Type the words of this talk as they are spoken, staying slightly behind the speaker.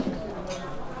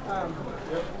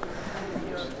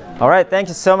All right, thank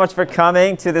you so much for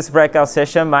coming to this breakout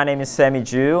session. My name is Sammy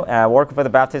Ju, and I work for the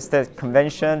Baptist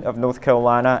Convention of North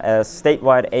Carolina as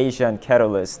statewide Asian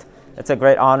catalyst. It's a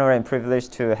great honor and privilege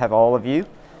to have all of you.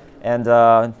 And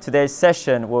today's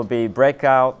session will be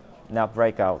breakthrough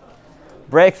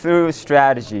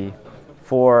strategy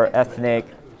for ethnic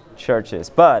churches.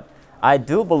 But I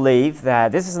do believe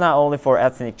that this is not only for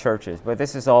ethnic churches, but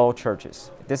this is all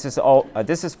churches. This is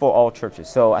for all churches.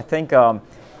 So I think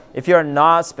if you're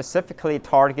not specifically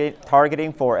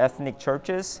targeting for ethnic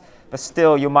churches, but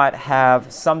still you might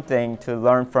have something to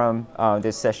learn from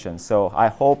this session. So I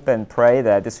hope and pray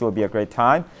that this will be a great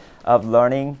time of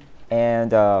learning.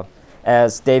 And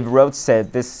as Dave Rhodes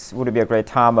said, this would be a great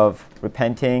time of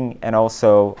repenting and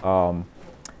also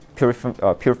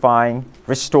purifying,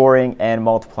 restoring, and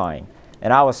multiplying.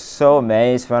 And I was so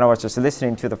amazed when I was just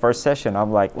listening to the first session.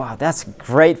 I'm like, wow, that's a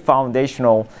great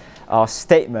foundational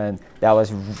statement that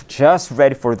was just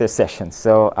ready for this session.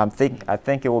 So I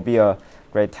think it will be a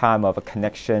great time of a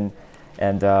connection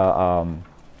and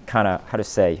kind of,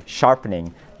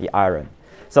 sharpening the iron.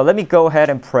 So let me go ahead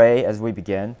and pray as we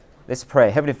begin. Let's pray.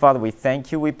 Heavenly Father, we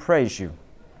thank you, we praise you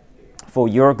for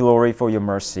your glory, for your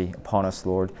mercy upon us,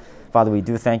 Lord. Father, we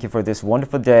do thank you for this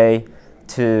wonderful day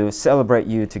to celebrate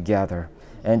you together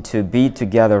and to be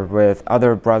together with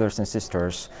other brothers and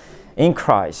sisters in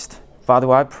Christ. Father,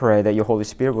 I pray that your Holy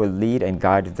Spirit will lead and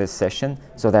guide this session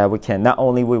so that we can not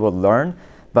only we will learn,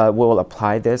 but we will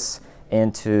apply this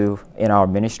in our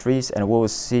ministries, and we will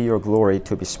see your glory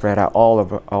to be spread out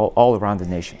all around the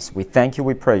nations. We thank you,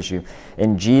 we praise you.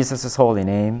 In Jesus' holy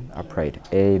name, I prayed.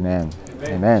 Amen.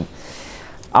 Amen.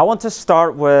 I want to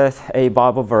start with a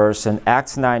Bible verse in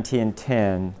Acts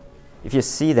 19:10. If you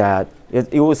see that,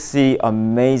 you will see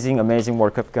amazing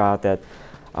work of God that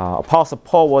Apostle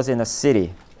Paul was in a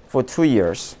city for 2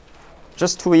 years,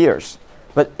 just 2 years.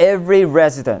 But every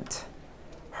resident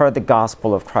heard the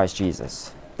gospel of Christ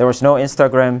Jesus. There was no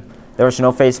Instagram, there was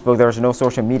no Facebook, there was no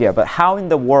social media. But how in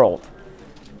the world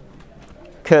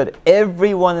could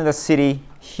everyone in the city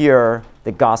hear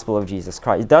the gospel of Jesus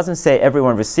Christ? It doesn't say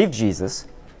everyone received Jesus,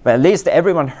 but at least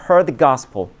everyone heard the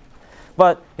gospel.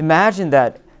 But imagine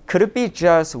that, would it be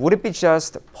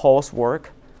just Paul's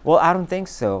work? Well, I don't think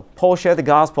so. Paul shared the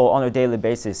gospel on a daily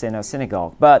basis in a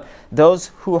synagogue. But those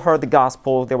who heard the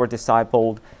gospel, they were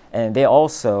discipled, and they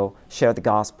also shared the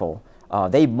gospel.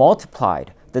 They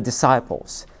multiplied the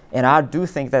disciples. And I do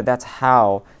think that that's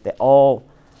how every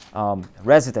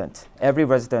resident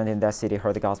in that city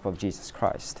heard the gospel of Jesus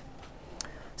Christ.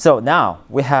 So now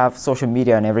we have social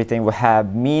media and everything. We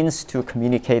have means to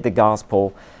communicate the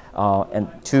gospel and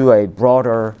to a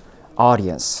broader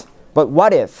audience. But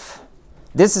what if?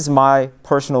 This is my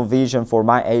personal vision for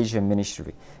my Asian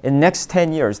ministry. In the next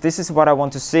 10 years, this is what I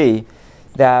want to see,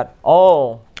 that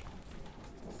all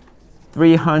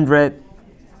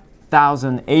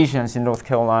 300,000 Asians in North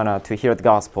Carolina to hear the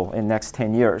gospel in the next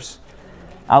 10 years.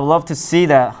 I would love to see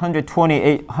that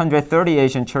 130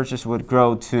 Asian churches would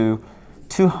grow to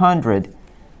 200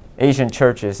 Asian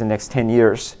churches in the next 10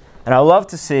 years. And I would love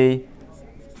to see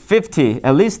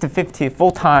at least 50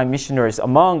 full-time missionaries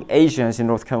among Asians in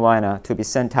North Carolina to be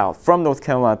sent out from North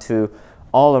Carolina to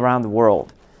all around the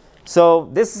world. So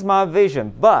this is my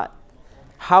vision, but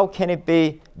how can it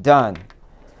be done?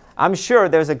 I'm sure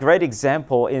there's a great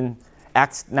example in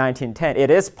Acts 19:10. It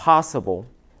is possible,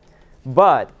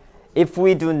 but if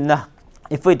we do not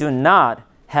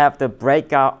have the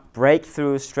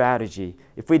breakthrough strategy,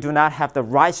 if we do not have the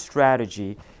right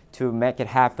strategy to make it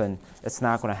happen, it's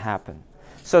not going to happen.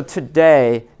 So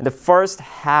today, in the first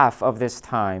half of this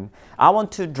time, I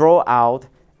want to draw out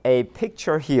a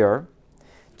picture here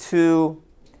to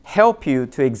help you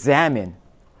to examine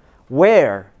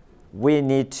where we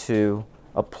need to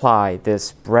apply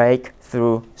this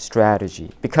breakthrough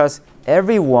strategy. Because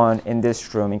everyone in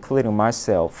this room, including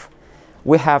myself,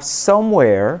 we have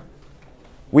somewhere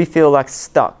we feel like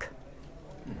stuck,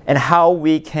 and how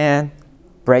we can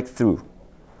break through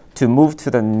to move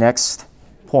to the next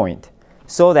point,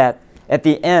 so that at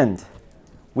the end,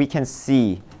 we can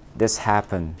see this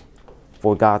happen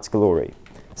for God's glory.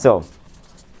 So,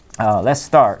 let's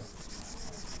start.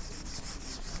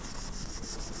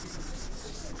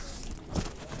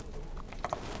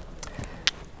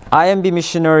 IMB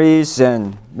missionaries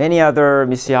and many other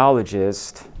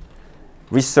missiologists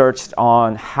researched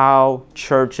on how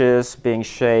churches being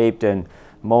shaped and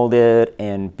molded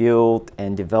and built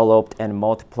and developed and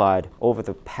multiplied over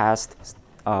the past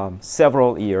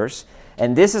several years.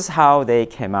 And this is how they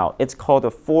came out. It's called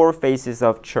the 4 Phases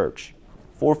of Church.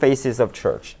 4 Phases of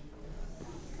Church.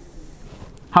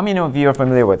 How many of you are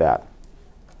familiar with that?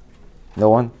 No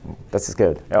one? That's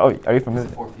good. Oh, are you familiar?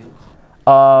 4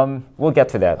 fields? We'll get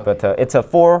to that, Okay. but it's a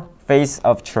 4 phase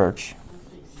of church.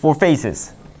 4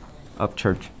 phases of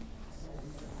church.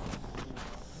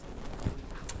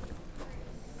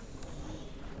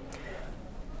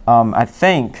 I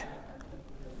think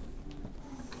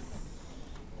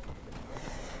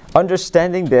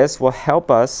understanding this will help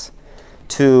us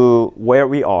to where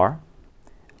we are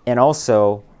and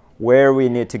also where we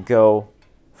need to go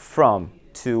from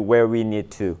to where we need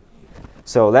to.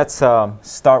 So let's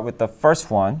start with the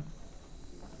first one.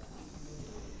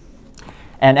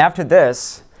 And after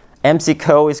this, MC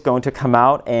Ko is going to come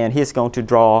out and he's going to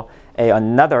draw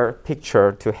another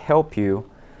picture to help you.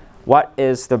 What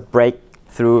is the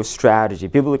breakthrough strategy,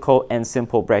 biblical and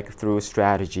simple breakthrough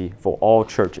strategy for all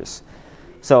churches?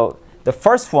 So the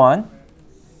first one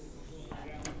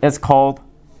is called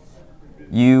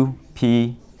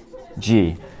UPG.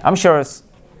 I'm sure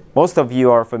most of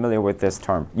you are familiar with this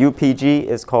term. UPG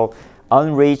is called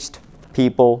Unreached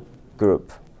People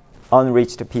Group.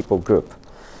 Unreached People Group.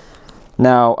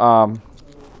 Now,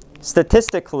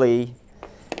 statistically,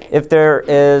 if there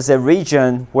is a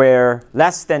region where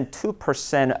less than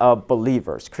 2% of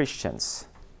believers, Christians,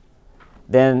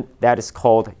 then that is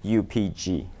called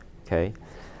UPG. Okay,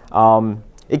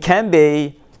 it can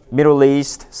be Middle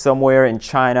East, somewhere in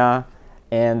China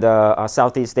and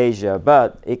Southeast Asia,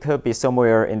 but it could be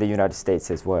somewhere in the United States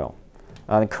as well.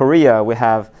 In Korea, we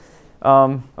have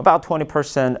about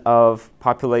 20% of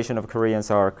population of Koreans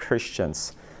are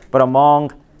Christians. But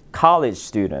among college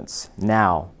students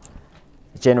now,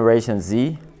 Generation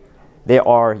Z, they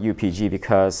are UPG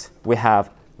because we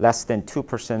have less than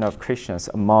 2% of Christians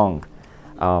among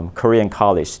Korean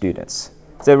college students.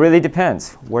 So it really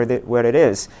depends where it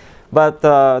is. But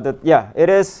it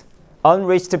is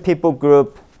unreached people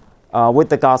group with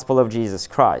the gospel of Jesus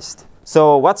Christ.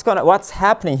 So what's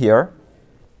happening here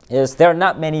is there are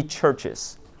not many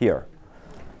churches here.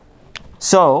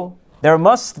 So there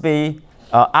must be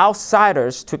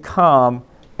outsiders to come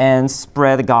and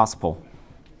spread the gospel.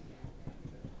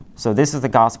 So this is the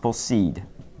gospel seed.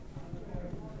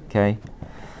 Okay?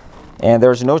 And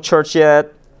there's no church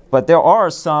yet, but there are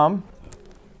some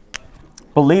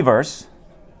believers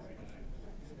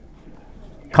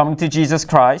coming to Jesus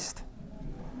Christ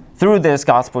through this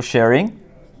gospel sharing.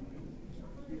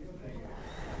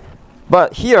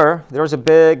 But here, there's a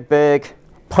big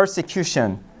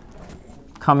persecution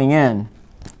coming in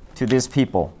to these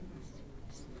people.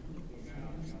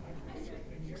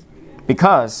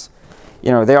 Because,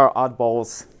 they are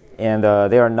oddballs and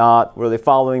they are not really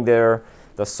following the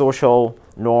social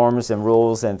norms and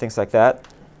rules and things like that.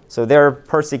 So they're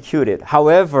persecuted.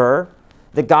 However,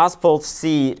 the gospel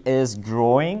seed is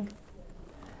growing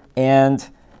and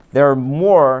there are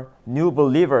more new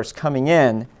believers coming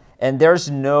in, and there's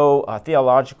no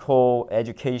theological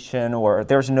education or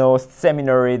there's no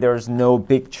seminary, there's no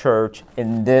big church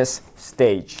in this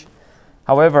stage.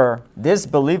 However, these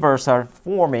believers are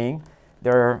forming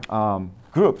their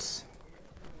groups.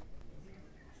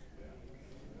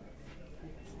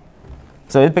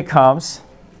 So it becomes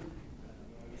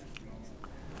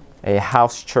a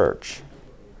house church.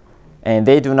 And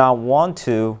they do not want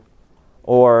to,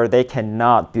 or they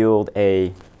cannot build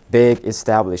a big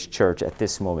established church at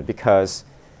this moment because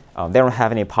they don't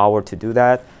have any power to do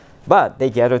that. But they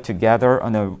gather together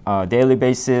on a daily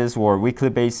basis or weekly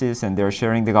basis, and they're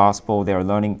sharing the gospel, they're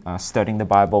learning, studying the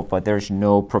Bible, but there's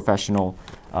no professional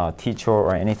teacher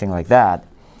or anything like that.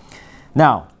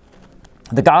 Now,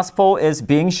 the gospel is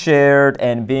being shared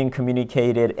and being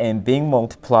communicated and being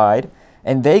multiplied,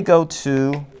 and they go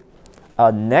to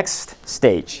a next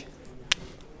stage.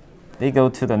 They go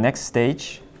to the next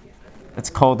stage. It's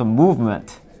called the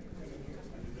movement.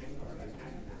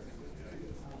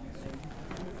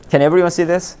 Can everyone see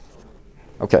this?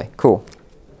 Okay, cool.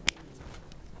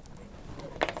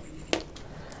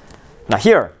 Now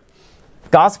here,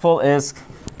 gospel is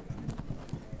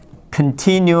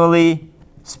continually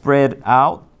spread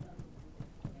out.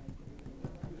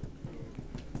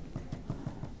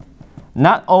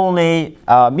 Not only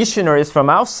missionaries from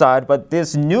outside, but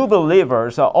these new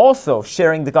believers are also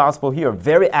sharing the gospel here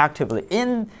very actively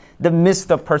in the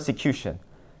midst of persecution,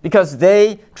 because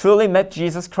they truly met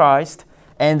Jesus Christ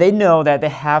and they know that they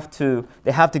have to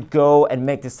go and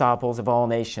make disciples of all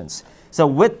nations. So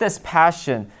with this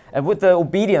passion and with the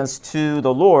obedience to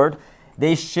the Lord,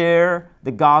 they share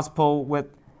the gospel with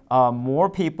more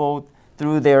people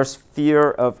through their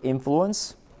sphere of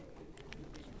influence.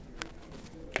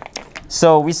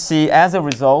 So we see, as a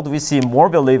result, we see more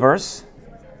believers.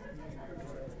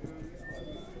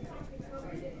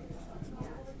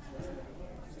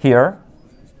 Here.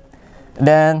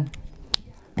 Then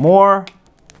more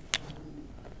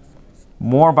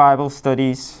Bible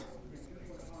studies.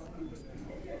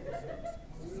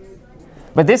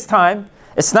 But this time,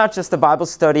 it's not just a Bible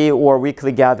study or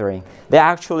weekly gathering. They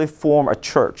actually form a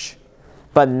church,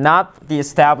 but not the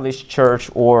established church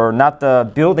or not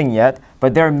the building yet,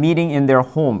 but they're meeting in their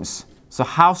homes. So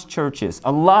house churches,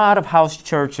 a lot of house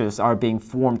churches are being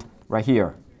formed right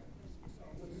here.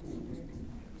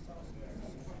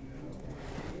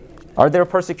 Are there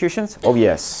persecutions? Oh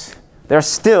yes. There's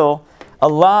still a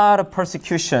lot of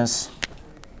persecutions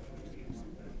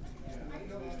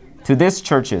to these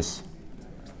churches.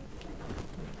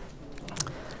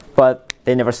 But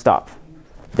they never stop.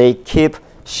 They keep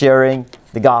sharing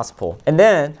the gospel. And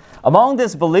then among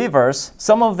these believers,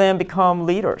 some of them become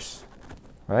leaders,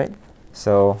 right?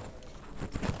 So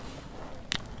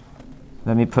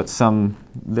let me put some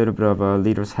little bit of a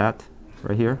leader's hat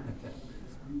right here.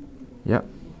 Yep,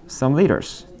 some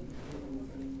leaders.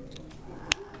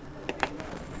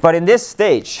 But in this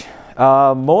stage,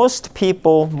 most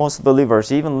people, most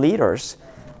believers, even leaders,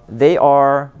 they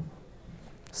are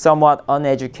somewhat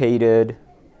uneducated.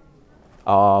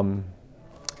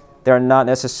 They're not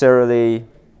necessarily,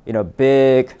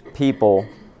 big people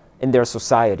in their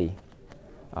society.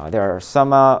 There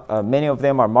are many of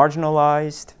them are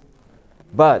marginalized,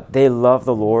 but they love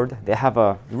the Lord. They have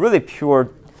a really pure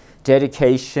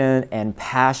dedication and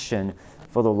passion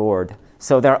for the Lord.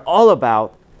 So they're all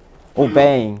about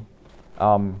obeying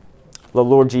the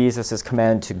Lord Jesus'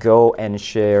 command to go and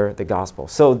share the gospel.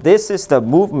 So this is the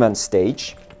movement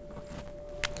stage.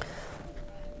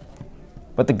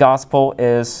 But the gospel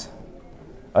is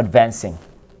advancing.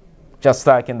 Just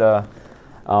like in the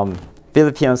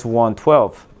Philippians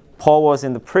 1:12, Paul was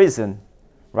in the prison,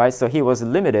 right? So he was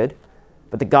limited,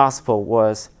 but the gospel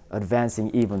was advancing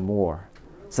even more.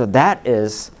 So that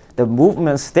is the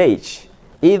movement stage.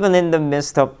 Even in the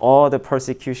midst of all the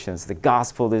persecutions, the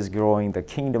gospel is growing, the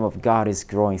kingdom of God is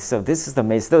growing. So this is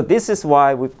amazing. So this is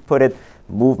why we put it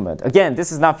movement. Again,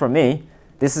 this is not from me.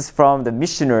 This is from the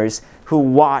missionaries who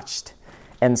watched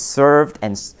and served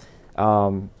and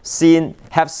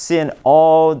have seen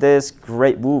all this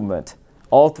great movement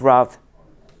all throughout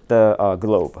the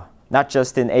globe, not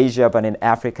just in Asia, but in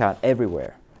Africa,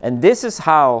 everywhere. And this is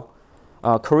how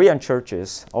Korean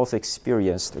churches also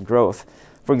experienced growth.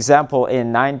 For example,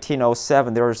 in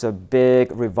 1907, there was a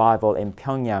big revival in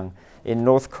Pyongyang in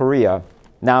North Korea.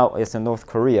 Now it's in North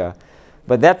Korea.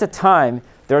 But at the time,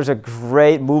 there was a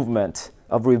great movement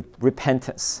of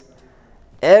repentance.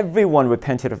 Everyone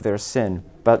repented of their sin,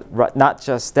 but not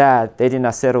just that, they did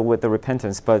not settle with the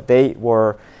repentance, but they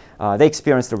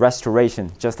experienced the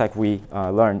restoration, just like we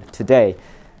learned today.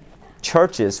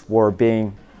 Churches were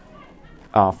being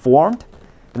formed.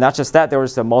 Not just that, there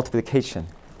was a multiplication.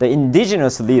 The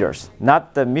indigenous leaders,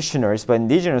 not the missionaries, but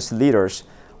indigenous leaders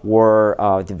were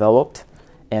developed,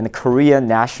 and Korean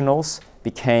nationals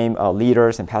became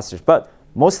leaders and pastors. But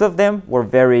most of them were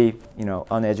very,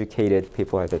 uneducated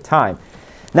people at the time.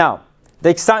 Now, the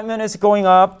excitement is going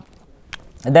up,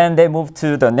 and then they move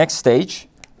to the next stage.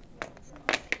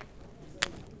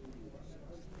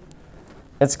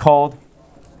 It's called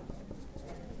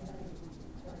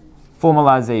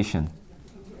formalization.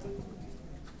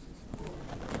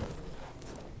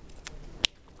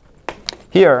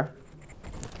 Here,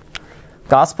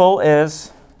 gospel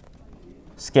is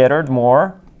scattered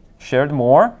more, shared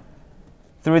more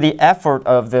through the effort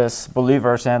of these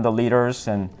believers and the leaders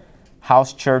and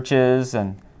house churches,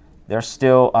 and they're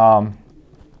still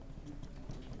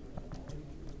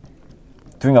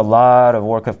doing a lot of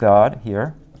work of God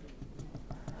here.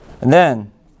 And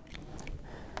then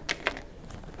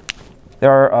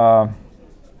there are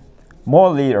more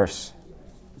leaders,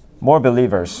 more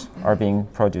believers are being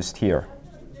produced here.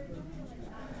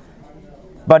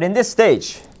 But in this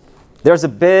stage, there's a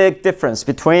big difference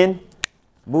between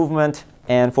movement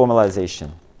and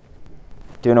formalization.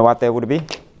 Do you know what that would be?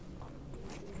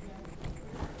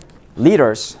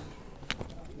 Leaders.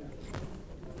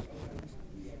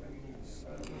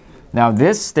 Now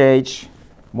this stage,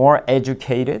 more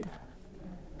educated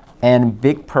and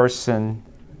big person,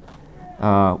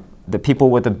 the people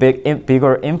with a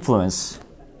bigger influence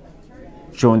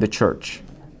join the church.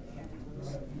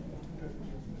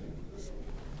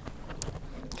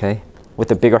 Okay, with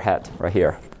the bigger hat right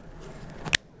here.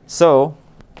 So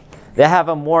they have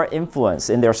a more influence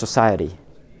in their society.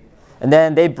 And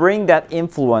then they bring that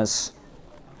influence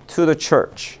to the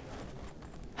church.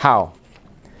 How?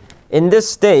 In this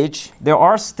stage, there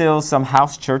are still some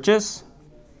house churches.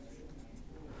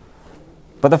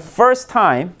 But the first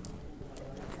time,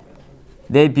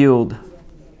 they building.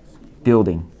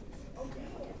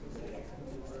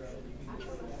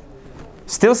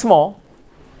 Still small,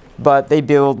 but they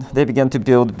began to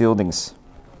build buildings,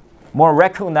 more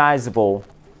recognizable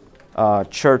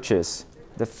churches,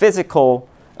 the physical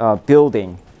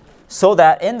building, so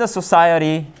that in the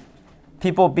society,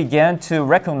 people began to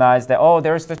recognize that, oh,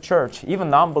 there's the church. Even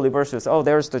non-believers says, oh,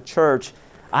 there's the church.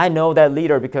 I know that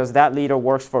leader because that leader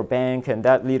works for a bank and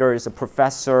that leader is a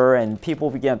professor, and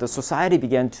the society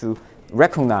began to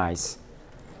recognize.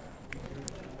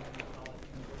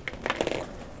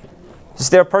 Is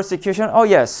there persecution? Oh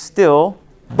yes, still,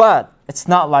 but it's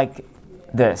not like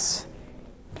this.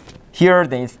 Here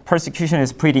the persecution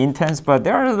is pretty intense, but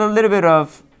there are a little bit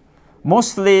of,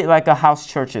 mostly like a house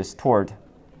churches toward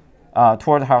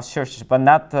house churches, but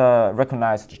not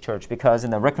recognized church, because in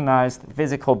the recognized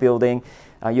physical building,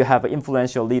 you have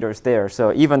influential leaders there.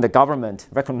 So even the government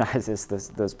recognizes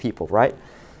those people, right?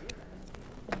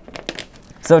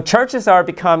 So churches are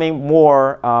becoming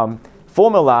more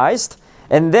formalized.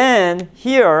 And then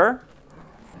here,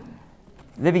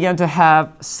 they began to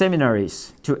have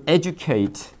seminaries to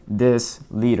educate these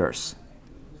leaders.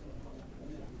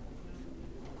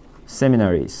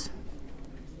 Seminaries.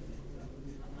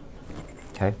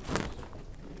 Okay.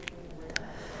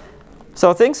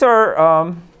 So things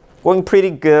are going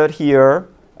pretty good here.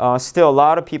 Still a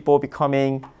lot of people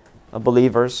becoming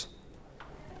believers.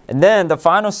 And then the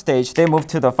final stage, they move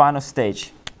to the final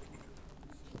stage.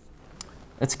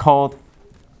 It's called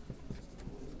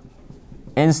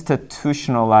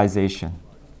institutionalization.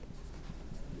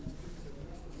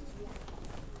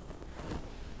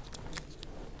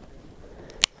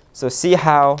 So see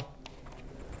how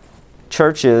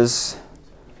churches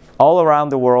all around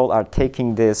the world are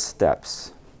taking these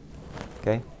steps.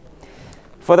 Okay?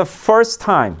 For the first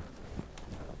time,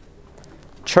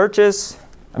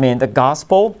 the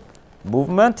gospel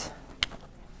movement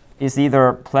is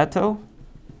either plateau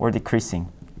or decreasing.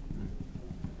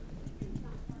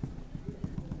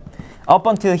 Up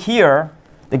until here,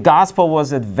 the gospel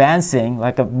was advancing,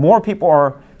 more people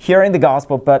are hearing the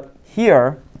gospel, but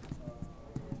here,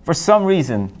 for some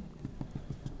reason,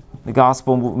 the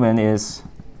gospel movement is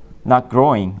not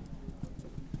growing,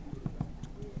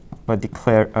 but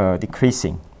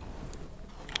decreasing.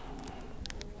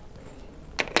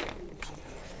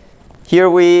 Here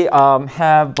we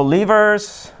have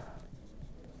believers,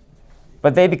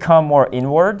 but they become more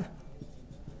inward.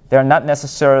 They're not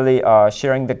necessarily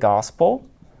sharing the gospel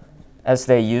as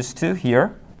they used to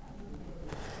here.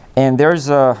 And there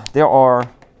are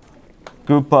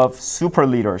group of super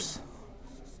leaders,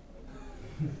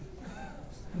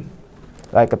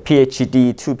 like a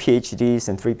PhD, 2 PhDs,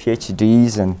 and 3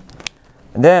 PhDs. And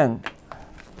then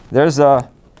there's a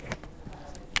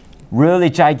really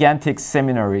gigantic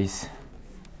seminaries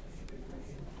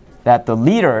that the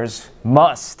leaders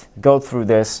must go through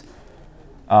this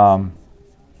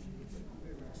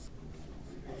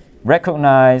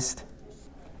recognized,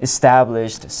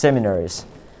 established seminaries.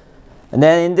 And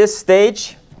then in this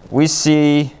stage, we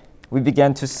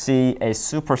begin to see a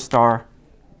superstar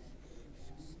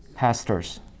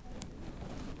pastors.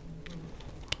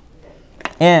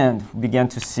 And we began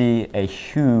to see a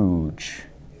huge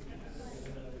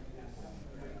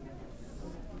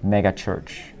mega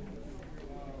church.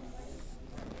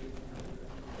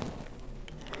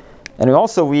 And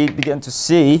we began to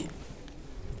see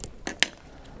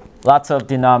lots of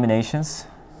denominations.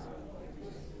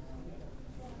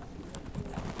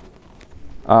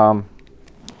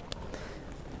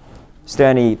 Is there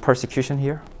any persecution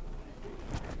here?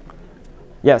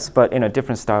 Yes, but in a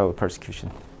different style of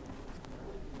persecution.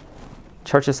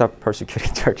 Churches are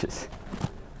persecuting churches.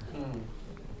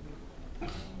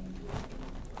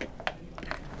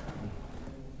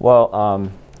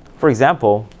 Well, for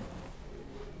example,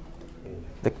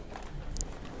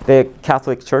 the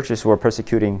Catholic churches were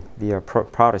persecuting the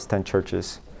Protestant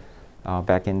churches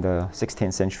back in the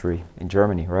 16th century in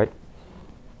Germany, right?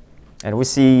 And we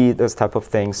see those type of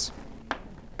things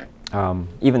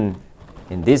even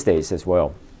in these days as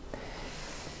well.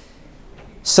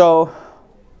 So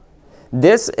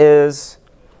this is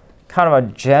kind of a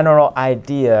general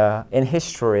idea in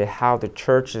history how the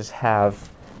churches have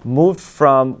moved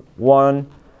from one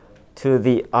to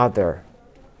the other.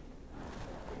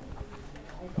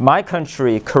 My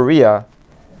country, Korea,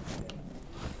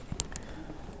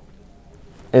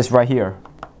 is right here.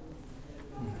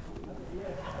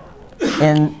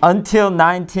 And until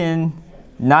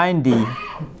 1990,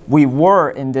 we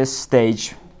were in this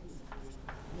stage.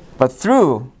 But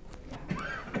through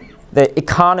the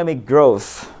economic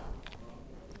growth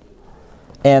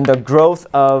and the growth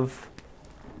of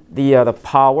the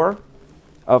power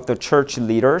of the church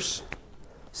leaders,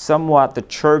 somewhat the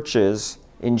churches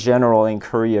in general in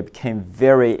Korea became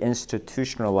very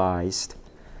institutionalized.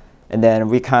 And then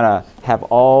we kind of have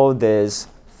all these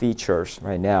features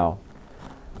right now.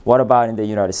 What about in the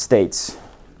United States?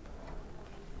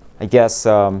 I guess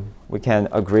we can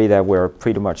agree that we're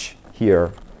pretty much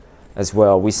here as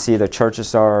well. We see the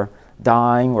churches are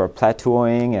dying or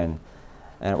plateauing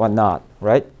and whatnot,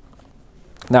 right?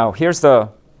 Now, here's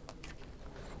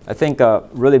I think a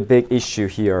really big issue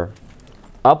here.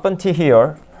 Up until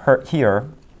here,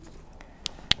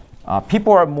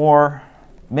 people are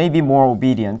maybe more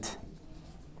obedient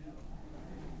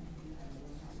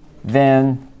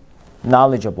than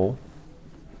knowledgeable.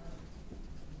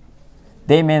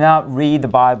 They may not read the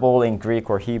Bible in Greek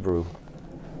or Hebrew,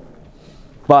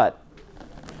 but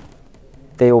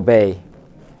they obey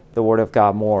the Word of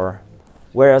God more.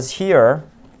 Whereas here,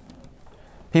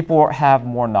 people have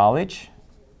more knowledge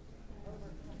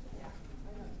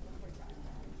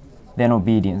than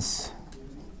obedience.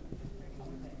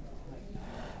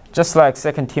 Just like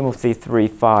 2 Timothy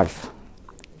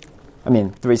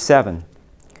 3:7.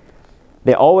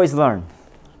 They always learn,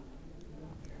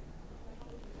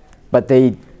 but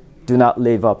they do not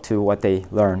live up to what they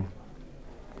learn.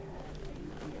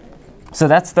 So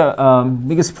that's the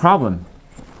biggest problem,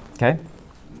 okay?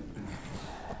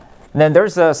 And then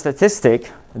there's a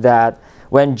statistic that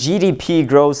when GDP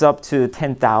grows up to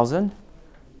 10,000,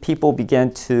 people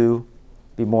begin to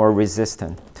be more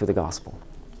resistant to the gospel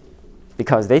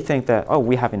because they think that, oh,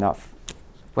 we have enough.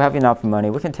 We have enough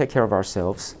money. We can take care of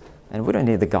ourselves, and we don't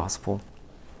need the gospel.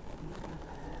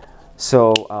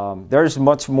 So there's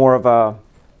much more of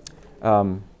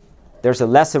there's a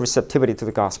lesser receptivity to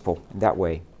the gospel in that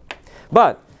way.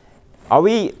 But are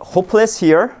we hopeless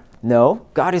here? No.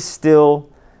 God is still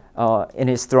in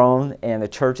his throne, and the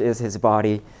church is his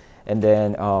body. And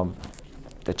then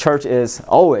the church is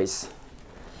always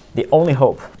the only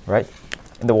hope, right,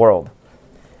 in the world.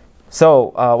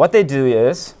 So what they do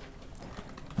is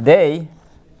they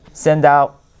send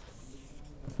out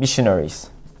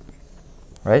missionaries,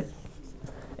 right?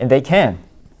 And they can.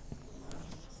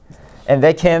 And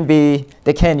they can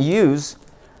use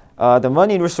the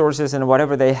money, resources, and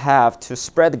whatever they have to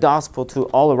spread the gospel to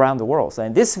all around the world.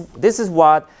 And this is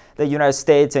what the United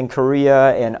States and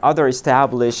Korea and other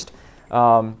established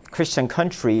Christian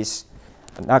countries,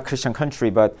 not Christian country,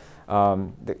 but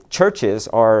the churches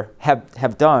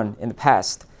have done in the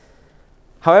past.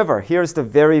 However, here's the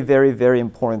very, very, very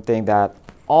important thing that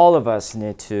all of us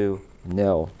need to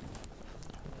know.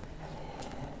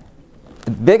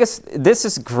 This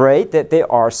is great that they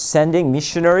are sending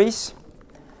missionaries,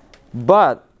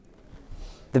 but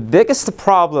the biggest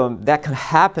problem that can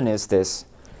happen is this,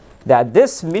 that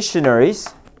these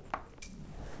missionaries,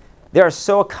 they are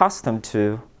so accustomed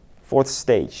to fourth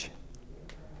stage.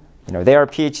 They are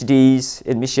PhDs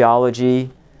in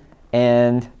missiology,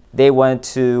 and they went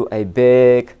to a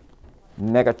big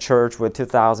mega church with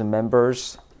 2,000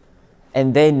 members,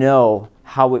 and they know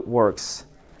how it works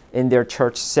in their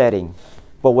church setting.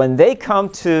 But when they come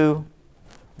to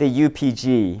the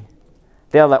UPG,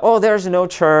 they're like, oh, there's no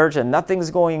church and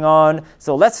nothing's going on,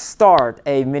 so let's start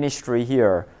a ministry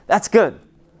here. That's good.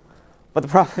 But the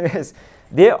problem is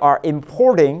they are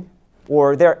importing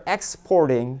or they're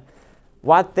exporting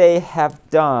what they have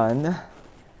done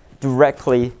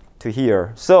directly to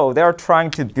here. So they're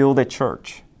trying to build a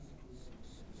church.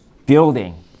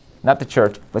 Building, not the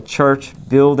church, but church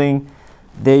building.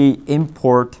 They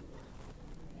import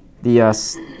the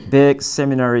big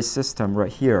seminary system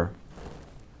right here.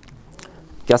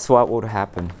 Guess what would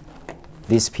happen?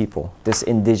 These people, these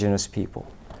indigenous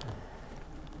people,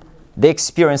 they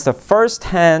experienced the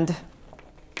first-hand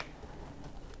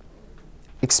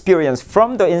experience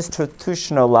from the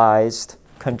institutionalized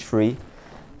country,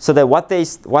 so that what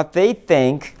they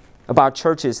think about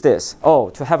church is this: oh,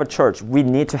 to have a church, we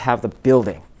need to have the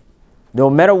building. No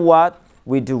matter what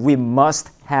we do, we must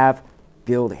have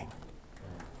building.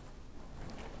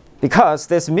 Because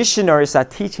these missionaries are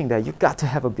teaching that you got to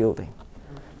have a building.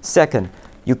 Second,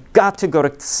 you got to go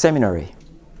to seminary.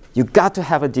 You got to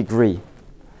have a degree.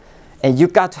 And you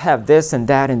got to have this and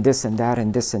that and this and that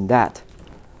and this and that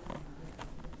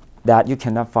you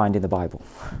cannot find in the Bible.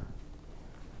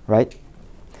 Right?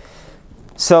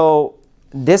 So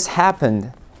this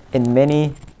happened in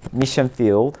many mission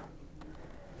fields.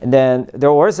 And then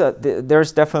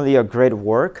there's definitely a great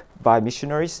work by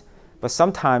missionaries, but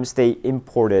sometimes they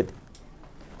imported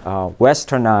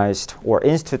westernized or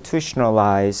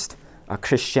institutionalized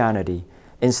Christianity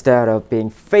instead of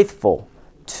being faithful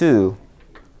to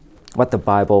what the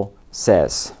Bible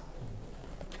says.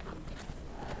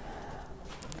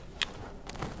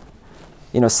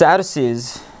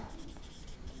 Sadducees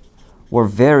were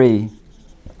very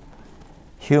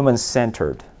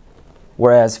human-centered,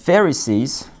 whereas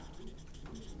Pharisees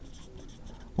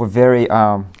were very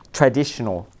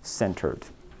traditional-centered,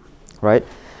 right?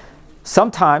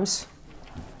 Sometimes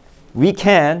we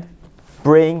can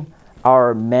bring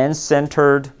our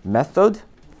man-centered method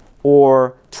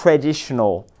or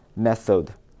traditional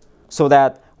method so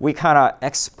that we kind of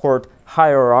export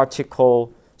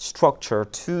hierarchical structure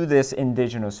to this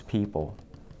indigenous people.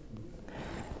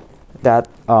 That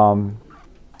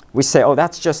we say, oh,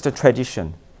 that's just a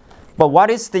tradition. But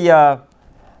what is the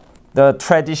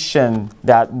tradition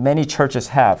that many churches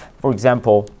have? For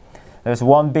example, there's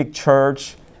one big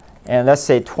church, and let's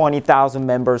say 20,000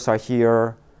 members are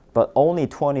here, but only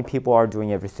 20 people are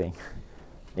doing everything,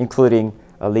 including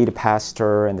a lead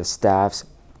pastor and the staffs,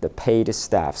 the paid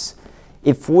staffs.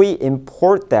 If we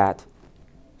export that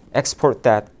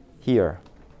here,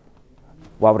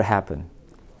 what would happen?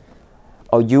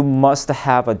 Oh, you must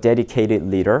have a dedicated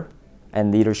leader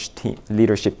and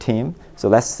leadership team. So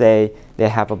let's say they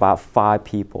have about 5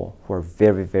 people who are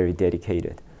very, very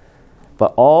dedicated.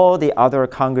 But all the other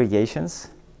congregations,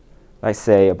 like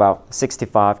say about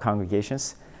 65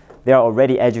 congregations, they are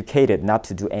already educated not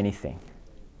to do anything.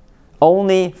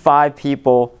 Only 5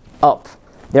 people up,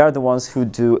 they are the ones who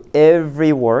do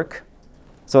every work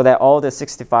so that all the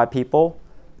 65 people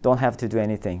don't have to do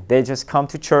anything. They just come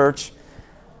to church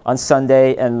on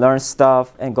Sunday and learn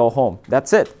stuff and go home.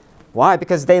 That's it. Why?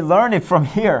 Because they learn it from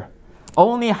here.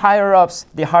 Only higher-ups,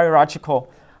 the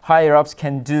hierarchical higher-ups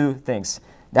can do things.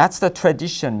 That's the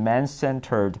tradition,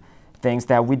 man-centered things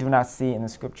that we do not see in the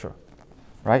scripture,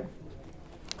 right?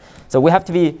 So we have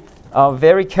to be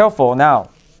very careful. Now,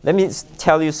 let me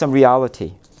tell you some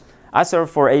reality. I serve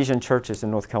for Asian churches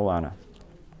in North Carolina.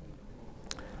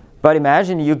 But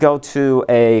imagine you go to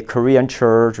a Korean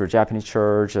church or Japanese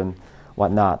church and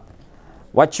whatnot.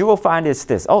 What you will find is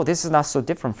this. Oh, this is not so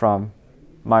different from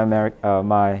my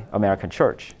American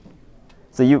church.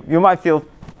 So you might feel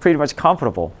pretty much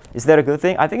comfortable. Is that a good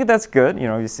thing? I think that's good. You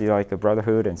know, you see like a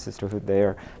brotherhood and sisterhood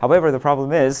there. However, the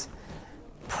problem is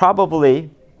probably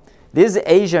these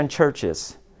Asian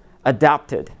churches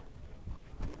adopted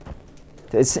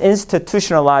this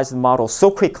institutionalized model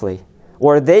so quickly,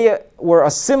 or they were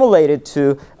assimilated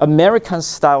to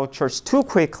American-style church too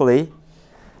quickly,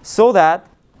 so that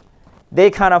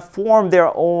they kind of formed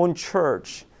their own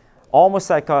church, almost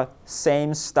like a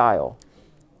same style.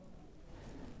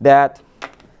 That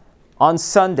on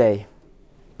Sunday,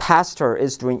 pastor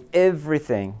is doing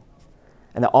everything,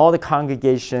 and all the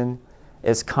congregation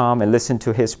is come and listen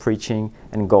to his preaching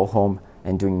and go home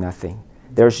and doing nothing.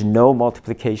 There's no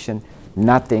multiplication,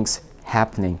 nothing's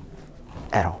happening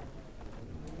at all.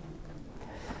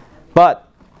 But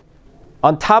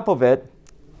on top of it,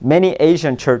 many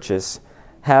Asian churches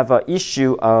have an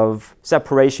issue of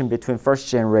separation between first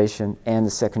generation and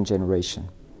the second generation.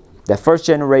 The first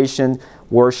generation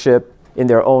worship in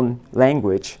their own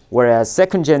language, whereas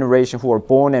second generation who are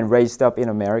born and raised up in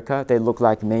America, they look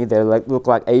like me, they look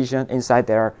like Asian, inside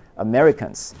they're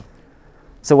Americans.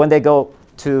 So when they go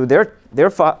to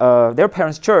their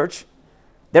parents' church,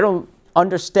 they don't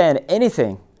understand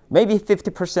anything. Maybe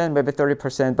 50%, maybe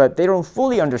 30%, but they don't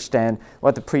fully understand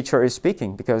what the preacher is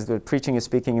speaking because the preaching is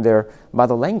speaking their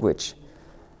mother language.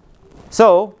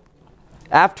 So,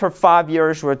 after 5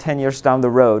 years or 10 years down the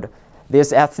road,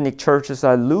 these ethnic churches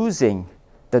are losing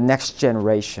the next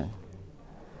generation.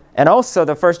 And also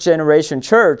the first generation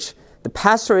church, the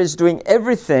pastor is doing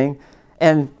everything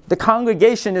and the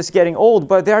congregation is getting old,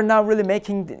 but they're not really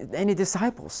making any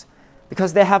disciples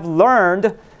because they have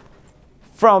learned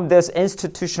from this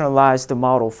institutionalized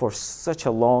model for such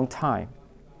a long time.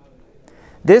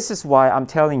 This is why I'm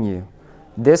telling you,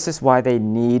 this is why they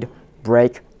need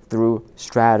breakthrough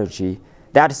strategy.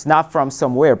 That is not from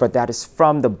somewhere, but that is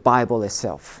from the Bible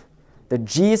itself. The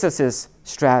Jesus'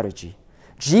 strategy.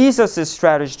 Jesus'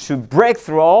 strategy to break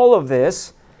through all of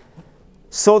this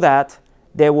so that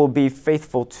they will be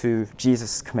faithful to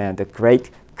Jesus' command, the Great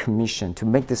Commission, to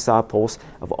make disciples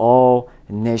of all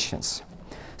nations.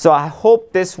 So I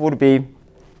hope this would be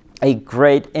a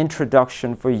great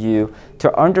introduction for you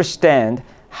to understand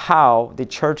how the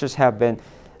churches have been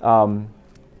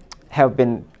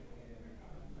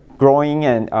growing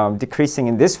and decreasing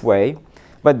in this way.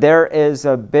 But there is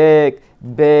a big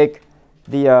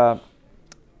the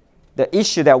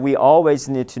issue that we always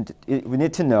need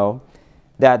to know,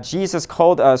 that Jesus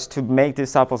called us to make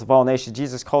disciples of all nations.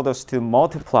 Jesus called us to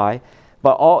multiply.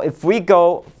 But if we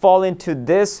fall into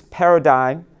this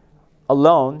paradigm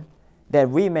alone,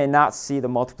 then we may not see the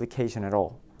multiplication at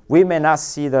all. We may not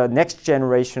see the next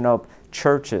generation of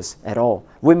churches at all.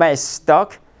 We may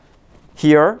stuck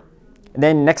here And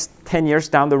then next 10 years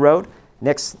down the road,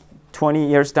 next 20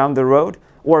 years down the road,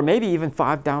 or maybe even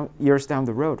 5 years down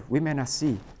the road, we may not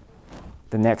see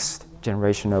the next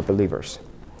generation of believers.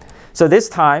 So this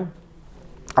time,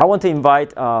 I want to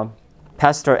invite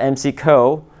Pastor MC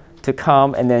Ko to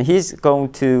come, and then he's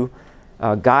going to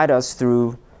guide us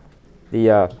through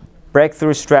the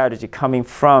breakthrough strategy coming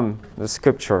from the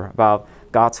scripture about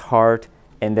God's heart,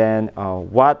 and then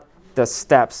what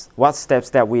steps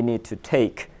that we need to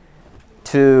take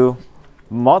to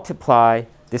multiply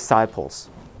disciples.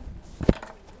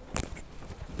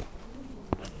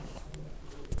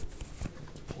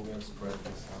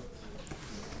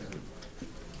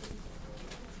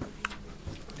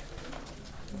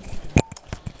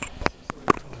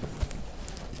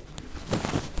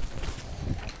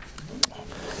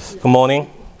 Good morning.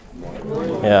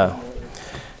 Yeah.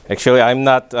 Actually, I'm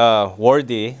not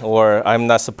worthy, or I'm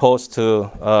not supposed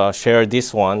to share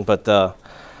this one, but the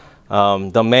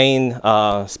main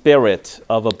spirit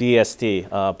of a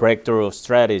BST, breakthrough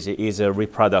strategy, is a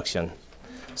reproduction.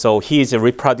 So he's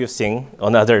reproducing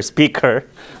another speaker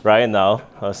right now,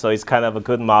 so it's kind of a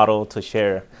good model to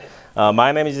share.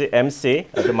 My name is MC.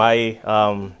 My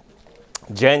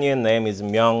genuine name is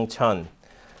Myung Chun.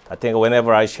 I think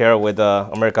whenever I share with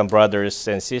American brothers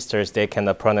and sisters, they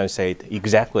cannot pronounce it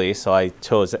exactly, so I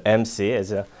chose MC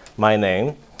as my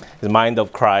name. The mind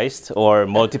of Christ, or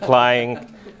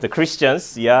multiplying the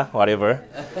Christians, yeah, whatever.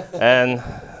 And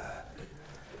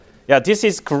yeah, this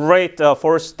is great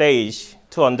first stage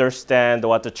to understand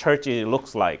what the church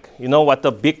looks like. You know what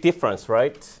the big difference,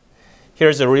 right?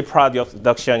 Here's a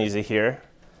reproduction is here,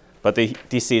 but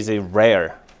this is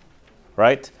rare,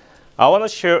 right? I want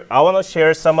to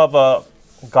share some of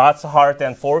God's heart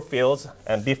and four fields.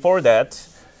 And before that,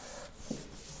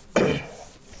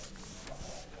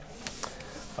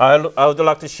 I would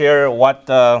like to share what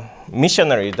the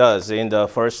missionary does in the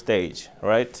first stage,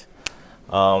 right?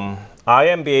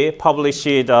 IMB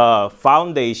published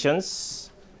Foundations,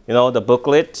 you know, the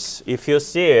booklet. If you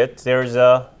see it, there's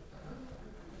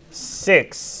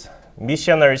 6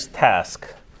 missionaries'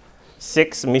 task.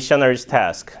 6 missionaries'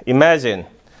 task. Imagine.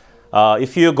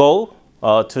 If you go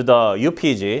to the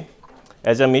UPG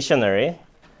as a missionary,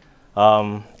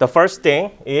 the first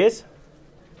thing is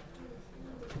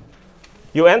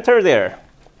you enter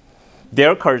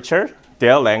their culture,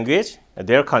 their language,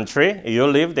 their country. You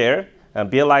live there and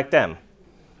be like them.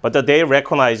 But they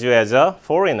recognize you as a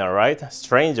foreigner, right?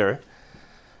 Stranger.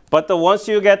 But once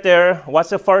you get there, what's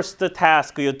the first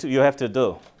task you have to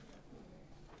do?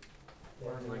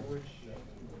 Learn language.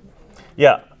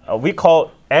 Yeah, we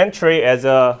call entry as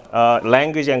a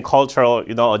language and cultural,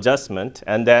 adjustment,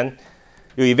 and then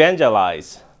you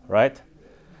evangelize, right?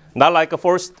 Not like a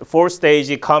fourth stage,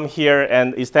 you come here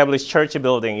and establish church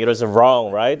building. It is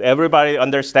wrong, right? Everybody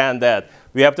understand that.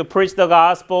 We have to preach the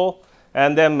gospel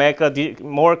and then make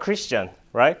more Christian,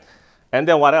 right? And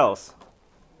then what else?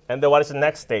 And then what is the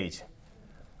next stage?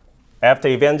 After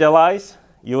evangelize,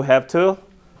 you have to?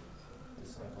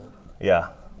 Yeah.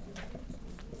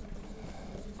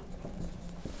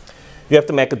 You have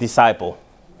to make a disciple,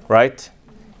 right?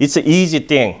 It's an easy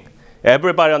thing.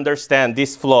 Everybody understand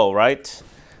this flow, right?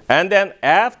 And then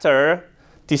after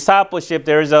discipleship,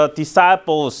 there's a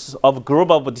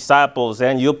group of disciples,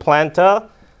 and you plant a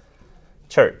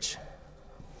church.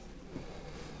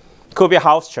 Could be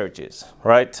house churches,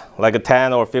 right? Like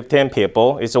 10 or 15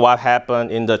 people. It's what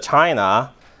happened in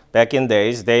China back in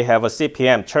days. They have a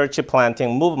CPM, church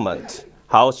planting movement.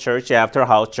 House church after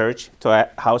house church to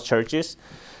house churches.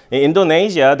 In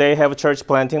Indonesia, they have a church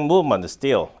planting movement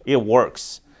still. It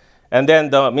works. And then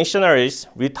the missionaries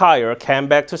retire, came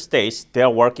back to States. They're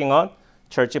working on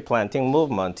church planting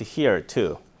movement here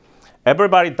too.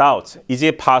 Everybody doubts, is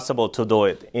it possible to do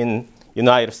it in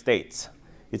United States?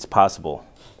 It's possible.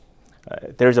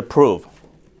 There's a proof.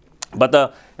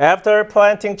 But after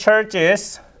planting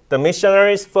churches, the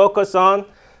missionaries focus on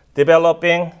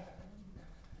developing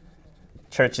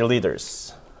church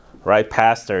leaders, right?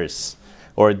 Pastors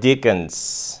or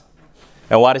deacons.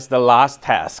 And what is the last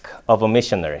task of a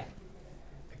missionary?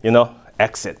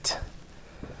 Exit.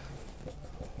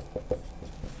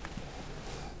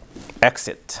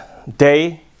 Exit.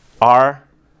 They are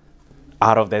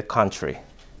out of that country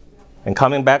and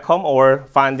coming back home or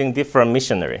finding different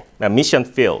mission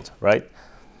field, right?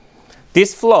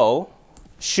 This flow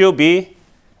should be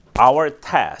our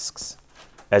tasks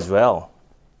as well.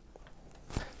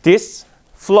 This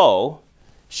flow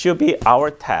should be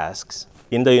our tasks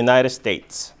in the United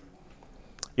States.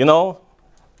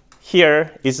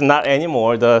 Here is not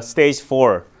anymore the stage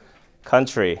 4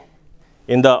 country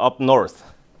in the up north.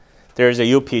 There's a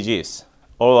UPGs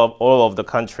all of the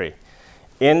country.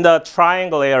 in the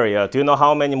triangle area, do you know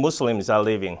how many Muslims are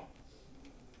living?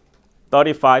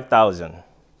 35,000.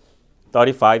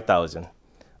 35,000.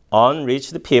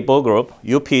 Unreached people group,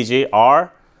 UPG,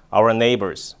 are our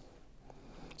neighbors.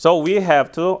 So we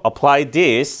have to apply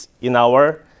this in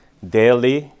our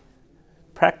daily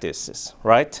practices,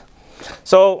 right?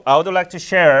 So I would like to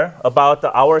share about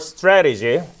our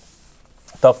strategy,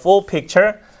 the full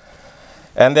picture,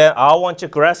 and then I want to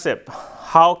grasp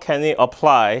how can we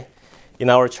apply in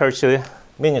our church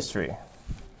ministry.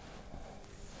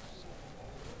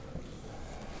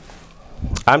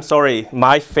 I'm sorry,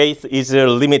 my faith is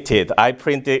limited. I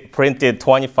printed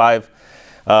 25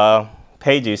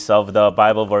 pages of the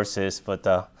Bible verses, but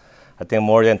I think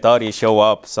more than 30 show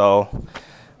up. So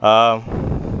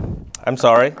I'm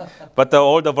sorry, but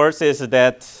all the verses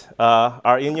that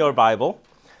are in your Bible,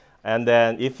 and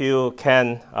then if you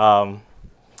can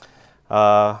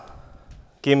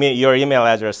give me your email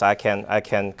address, I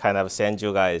can kind of send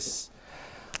you guys.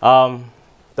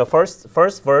 The first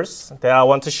verse that I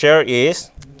want to share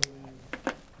is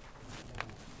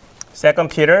 2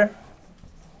 Peter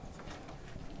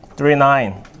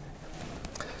 3:9.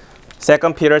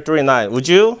 2 Peter 3:9. Would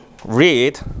you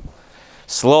read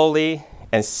slowly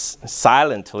and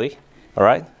silently? All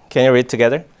right? Can you read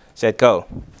together? Say, go.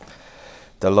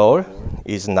 The Lord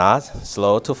is not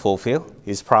slow to fulfill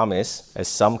his promise, as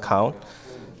some count,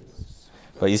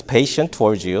 but is patient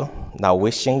towards you, not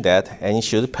wishing that any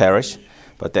should perish,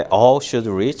 but that all should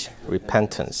reach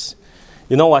repentance.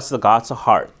 You know what's God's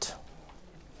heart?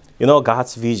 You know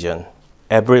God's vision.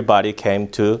 Everybody came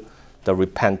to the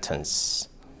repentance.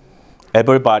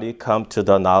 Everybody come to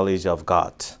the knowledge of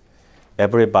God.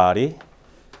 Everybody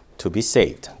to be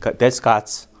saved. That's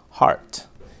God's heart.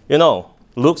 You know,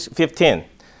 Luke 15,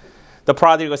 the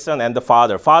prodigal son and the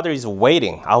father. Father is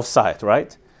waiting outside,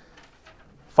 right?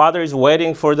 Father is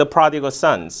waiting for the prodigal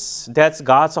sons. That's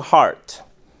God's heart.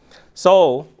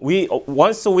 So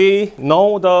once we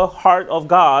know the heart of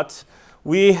God,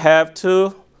 we have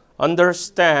to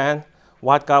understand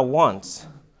what God wants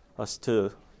us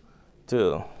to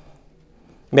do.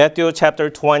 Matthew chapter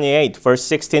 28, verse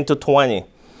 16 to 20.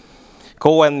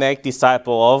 Go and make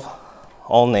disciples of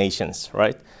all nations,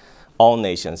 right? All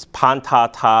nations.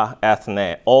 Pantata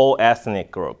ethne, all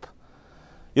ethnic group.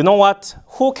 You know what?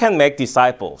 Who can make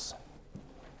disciples?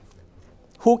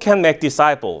 Who can make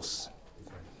disciples?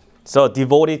 So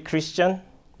devoted Christian,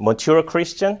 mature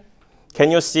Christian. Can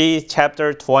you see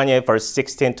chapter 28, verse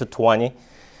 16 to 20?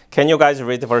 Can you guys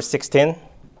read verse 16?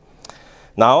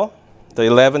 Now, the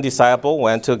 11 disciples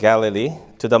went to Galilee,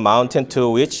 to the mountain to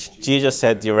which Jesus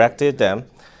had directed them,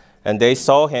 and they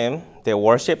saw him, they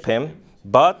worshiped him,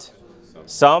 but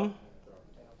some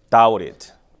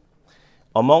doubted.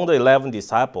 Among the 11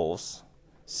 disciples,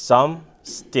 some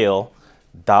still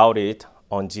doubted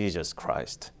on Jesus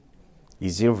Christ.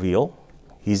 Is he real?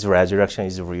 His resurrection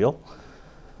is real?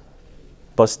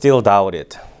 But still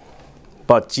doubted.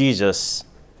 But Jesus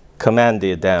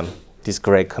commanded them this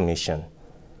great commission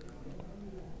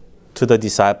to the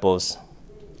disciples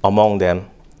among them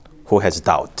who has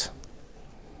doubt.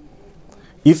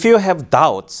 If you have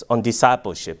doubts on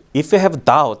discipleship, if you have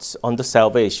doubts on the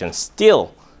salvation,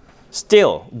 still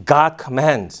God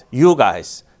commands you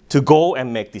guys to go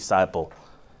and make disciples.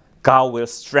 God will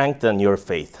strengthen your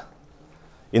faith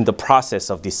in the process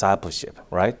of discipleship,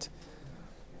 right?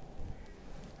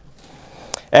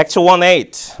 Acts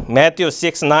 1:8, Matthew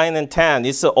 6:9 and 10.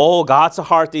 It's all God's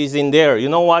heart is in there. You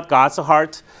know what? God's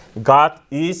heart, God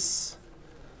is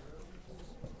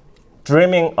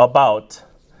dreaming about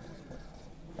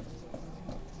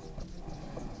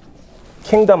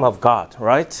kingdom of God,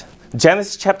 right?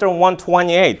 Genesis chapter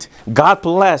 1:28. God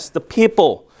bless the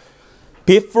people.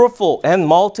 Be fruitful and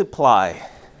multiply.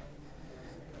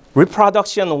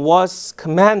 Reproduction was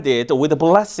commanded with a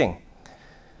blessing.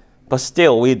 But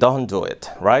still, we don't do it,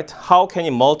 right? How can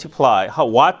you multiply?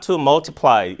 What to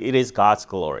multiply? It is God's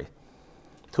glory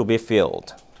to be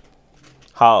filled.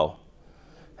 How?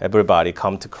 Everybody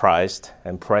come to Christ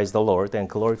and praise the Lord and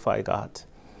glorify God.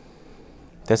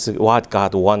 That's what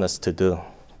God wants us to do.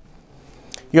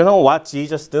 You know what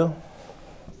Jesus do?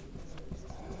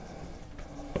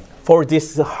 For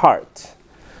this heart,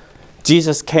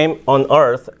 Jesus came on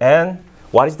earth, and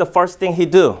what is the first thing he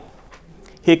do?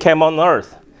 He came on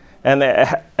earth. And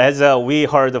as we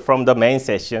heard from the main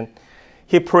session,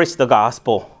 he preached the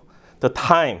gospel. The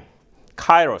time,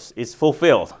 kairos, is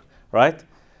fulfilled, right?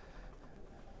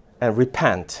 And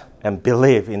repent and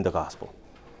believe in the gospel.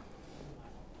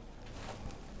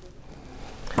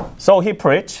 So he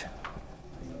preached.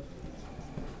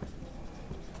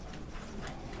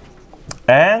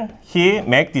 And he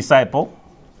make disciple.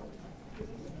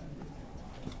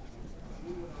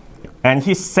 And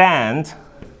he sent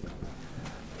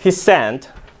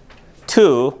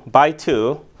 2 by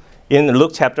 2 in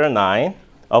Luke chapter 9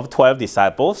 of 12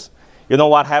 disciples. You know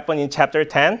what happened in chapter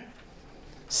 10?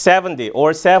 70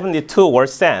 or 72 were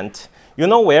sent. You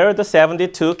know where the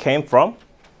 72 came from?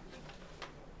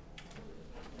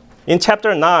 In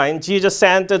chapter 9, Jesus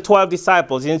sent 12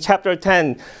 disciples. In chapter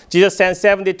 10, Jesus sent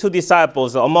 72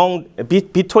 disciples.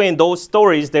 Between those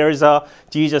stories, there is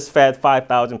Jesus fed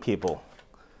 5,000 people.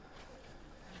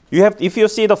 If you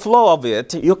see the flow of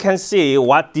it, you can see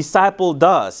what disciple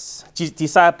does.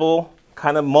 Disciple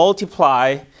kind of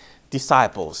multiply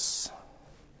disciples,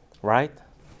 right?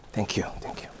 Thank you.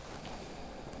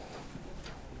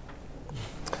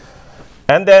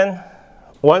 And then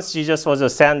once Jesus was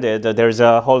ascended, there's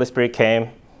a Holy Spirit came,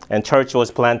 and church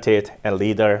was planted, and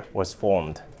leader was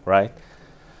formed, right?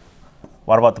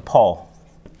 What about the Paul?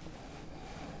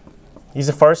 His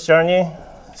first journey,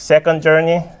 second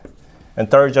journey, and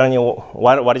third journey,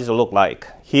 what does it look like?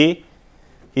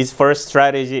 His first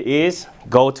strategy is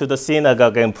go to the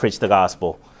synagogue and preach the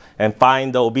gospel, and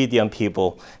find the obedient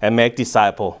people, and make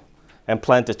disciples, and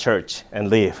plant a church, and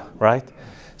live, right?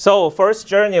 So first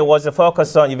journey was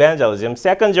focused on evangelism.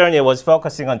 Second journey was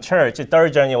focusing on church.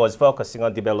 Third journey was focusing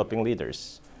on developing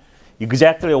leaders.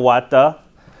 Exactly what the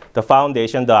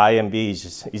foundation, the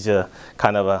IMB, is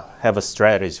have a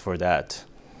strategy for that.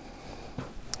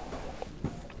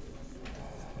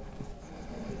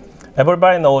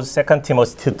 Everybody knows 2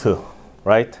 Timothy 2,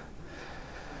 right?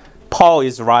 Paul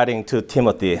is writing to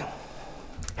Timothy.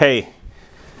 Hey,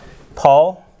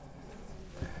 Paul,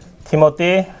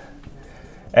 Timothy,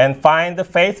 and find a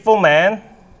faithful man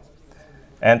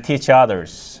and teach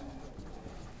others.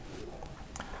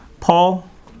 Paul,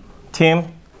 Tim,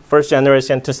 first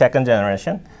generation to second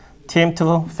generation. Tim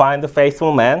to find a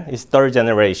faithful man is third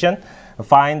generation.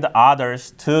 Find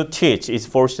others to teach is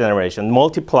fourth generation.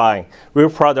 Multiplying,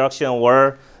 reproduction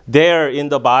were there in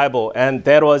the Bible, and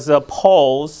that was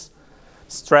Paul's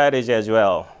strategy as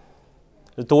well.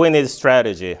 Do we need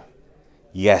strategy?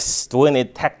 Yes. Do we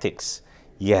need tactics?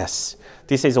 Yes.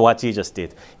 This is what Jesus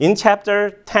did. In chapter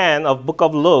 10 of book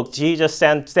of Luke, Jesus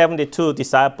sent 72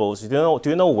 disciples. Do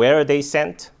you know where they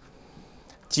sent?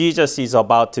 Jesus is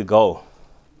about to go.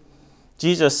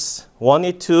 Jesus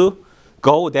wanted to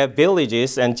go their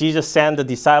villages, and Jesus sent the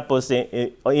disciples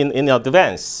in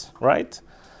advance, right?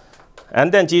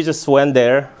 And then Jesus went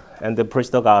there and they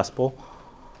preached the gospel.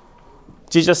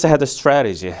 Jesus had a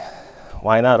strategy.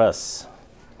 Why not us?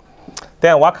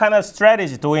 Then what kind of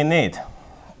strategy do we need?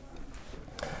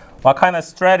 What kind of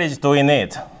strategy do we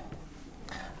need?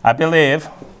 I believe,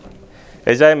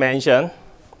 as I mentioned,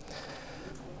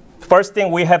 first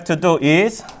thing we have to do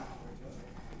is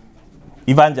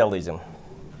evangelism.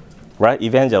 Right?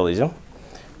 Evangelism.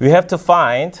 We have to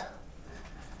find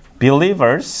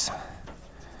believers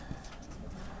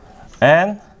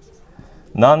and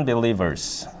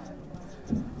non-believers.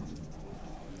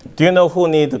 Do you know who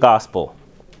needs the gospel?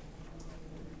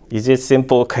 Is it a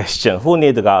simple question? Who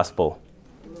needs the gospel?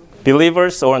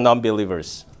 Believers or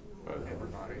non-believers?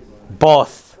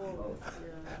 Both.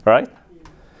 Right?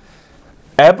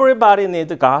 Everybody needs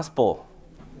the gospel.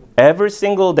 Every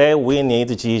single day we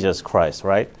need Jesus Christ,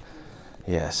 right?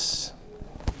 Yes.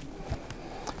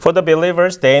 For the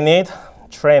believers, they need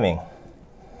training.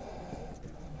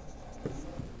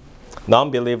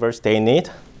 Non-believers, they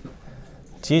need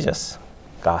Jesus,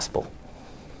 gospel.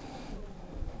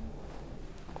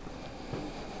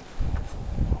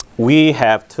 We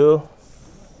have to,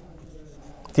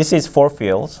 this is 4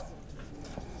 fields.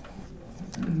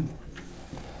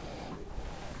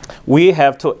 We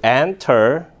have to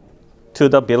enter to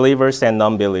the believers and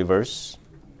non-believers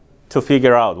to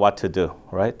figure out what to do,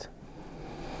 right?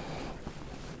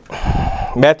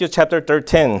 Matthew chapter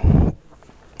 13.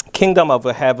 Kingdom of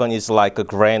heaven is like a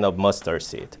grain of mustard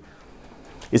seed.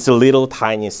 It's a little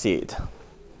tiny seed.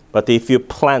 But if you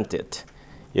plant it,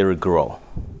 it will grow.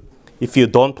 If you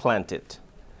don't plant it,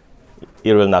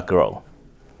 it will not grow.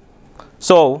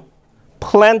 So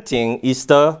planting is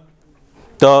the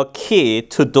key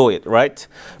to do it, right?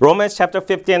 Romans chapter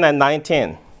 15 and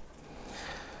 19.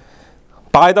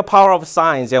 By the power of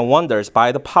signs and wonders,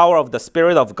 by the power of the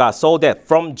Spirit of God, so that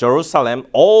from Jerusalem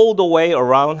all the way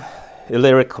around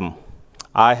Illyricum,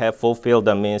 I have fulfilled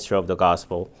the ministry of the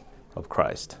gospel of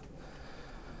Christ.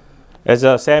 As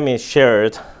Sammy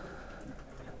shared,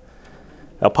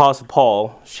 Apostle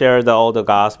Paul shared all the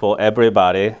gospel,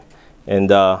 everybody in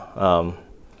the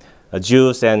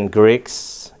Jews and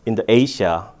Greeks in the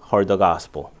Asia heard the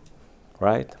gospel,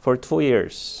 right? For 2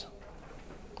 years.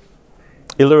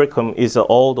 Illyricum is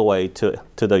all the way to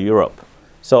the Europe.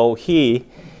 So he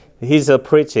his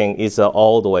preaching is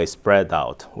all the way spread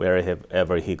out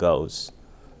wherever he goes.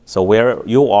 So where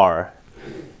you are,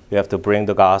 you have to bring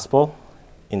the gospel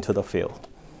into the field.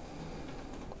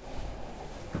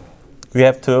 We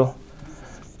have to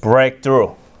break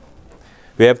through.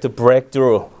 We have to break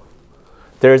through.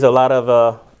 There's a lot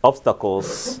of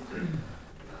obstacles,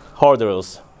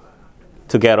 hurdles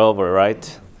to get over,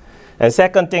 right? And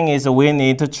second thing is we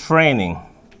need training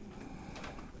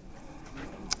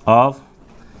of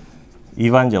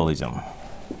evangelism.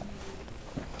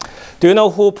 Do you know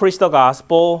who preached the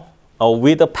gospel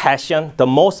with a passion, the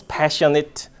most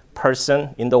passionate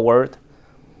person in the world?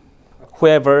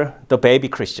 Whoever, the baby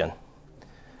Christian.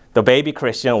 The baby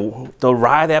Christian,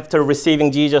 right after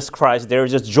receiving Jesus Christ,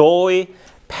 there's just joy,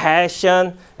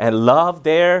 passion, and love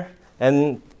there,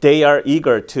 and they are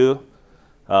eager to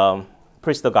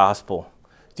preach the gospel.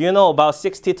 Do you know about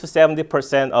 60 to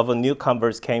 70% of new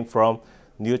converts came from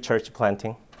new church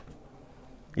planting?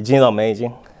 Isn't it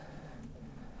amazing?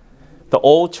 The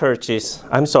old churches,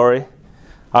 I'm sorry,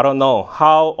 I don't know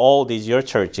how old is your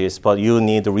churches, but you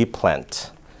need to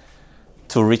replant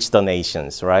to reach the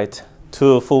nations, right?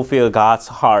 To fulfill God's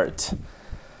heart.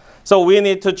 So we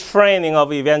need to training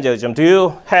of evangelism. Do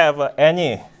you have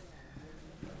any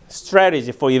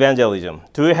strategy for evangelism?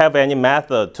 Do you have any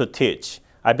method to teach?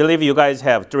 I believe you guys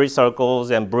have 3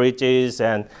 circles and bridges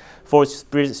and 4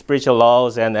 spiritual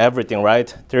laws and everything,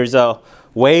 right? There's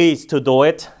ways to do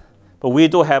it, but we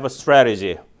do have a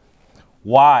strategy.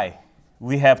 Why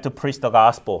we have to preach the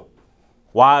gospel?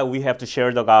 Why we have to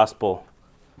share the gospel?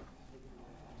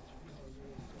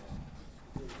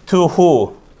 To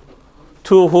who?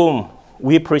 To whom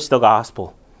we preach the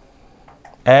gospel?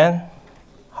 And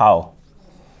how?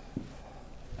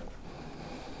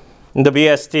 In the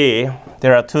BSD,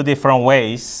 there are 2 different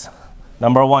ways.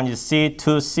 Number 1 is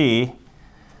C2C.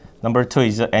 Number 2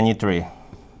 is NE3.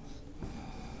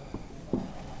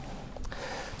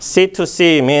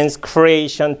 C2C means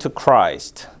creation to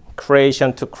Christ.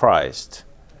 Creation to Christ.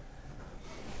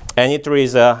 NE3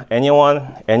 is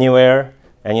anyone, anywhere,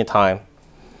 anytime.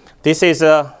 This is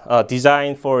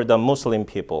designed for the Muslim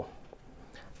people.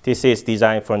 This is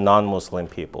designed for non-Muslim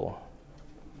people.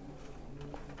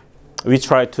 We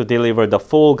try to deliver the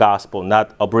full gospel,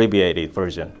 not abbreviated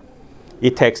version.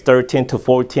 It takes 13 to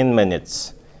 14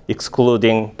 minutes,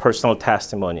 excluding personal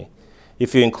testimony.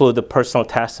 If you include the personal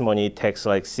testimony, it takes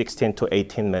like 16 to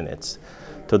 18 minutes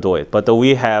to do it. But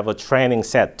we have a training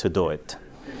set to do it.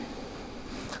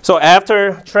 So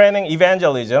after training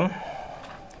evangelism,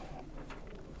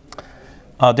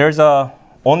 there's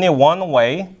only one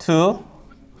way to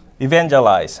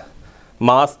evangelize,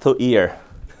 mouth to ear,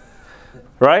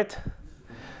 right?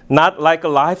 Not like a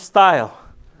lifestyle,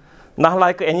 not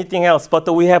like anything else, but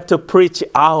we have to preach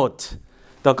out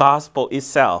the gospel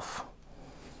itself.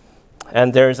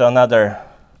 And there's another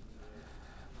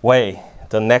way.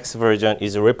 The next version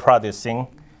is reproducing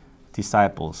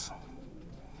disciples.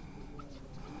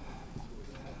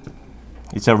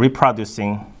 It's a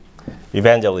reproducing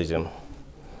evangelism.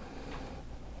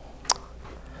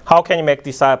 How can you make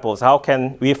disciples? How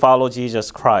can we follow Jesus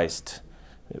Christ?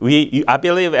 I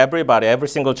believe every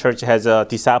single church has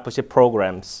discipleship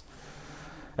programs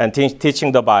and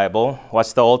teaching the Bible.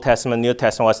 What's the Old Testament, New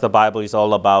Testament, what's the Bible is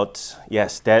all about.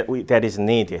 Yes, that is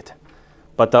needed.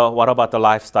 But what about the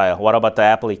lifestyle? What about the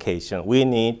application? We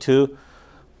need to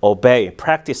obey,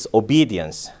 practice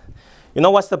obedience. You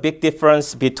know what's the big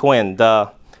difference between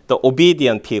the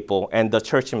obedient people and the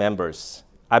church members?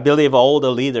 I believe all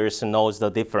the leaders knows the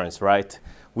difference, right?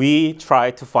 We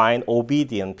try to find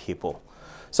obedient people.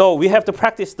 So we have to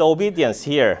practice the obedience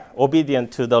here,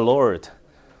 obedient to the Lord.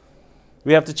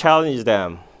 We have to challenge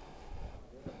them.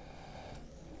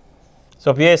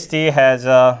 So BSD has,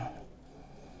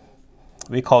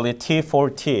 we call it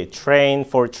T4T, train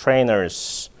for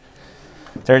trainers.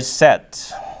 There's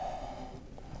set.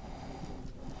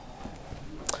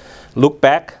 Look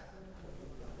back,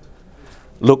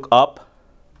 look up,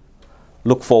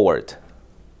 look forward.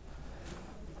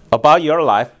 About your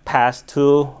life, past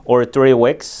 2 or 3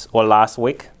 weeks or last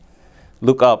week,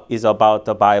 look up is about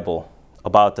the Bible,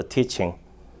 about the teaching.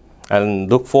 And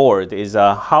look forward is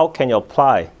how can you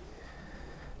apply?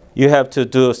 You have to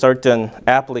do certain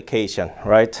application,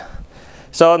 right?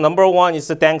 So number 1 is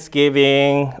the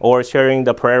Thanksgiving or sharing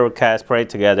the prayer request, pray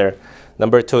together.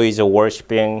 Number 2 is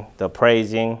worshiping, the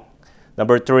praising.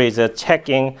 Number 3 is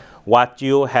checking what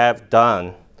you have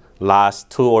done last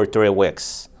 2 or 3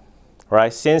 weeks.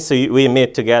 Right? Since we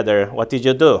meet together, what did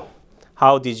you do?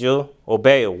 How did you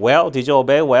obey? Well, did you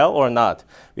obey well or not?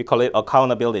 We call it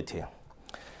accountability.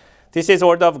 This is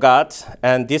Word of God,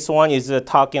 and this one is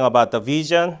talking about the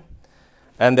vision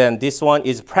And then this one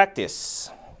is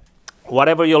practice.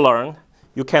 Whatever you learn,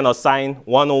 you can assign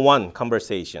one-on-one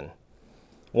conversation.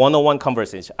 One-on-one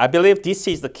conversation. I believe this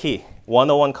is the key,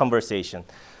 one-on-one conversation.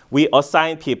 We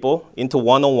assign people into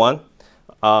one-on-one,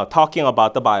 talking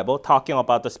about the Bible, talking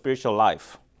about the spiritual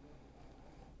life.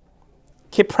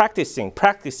 Keep practicing.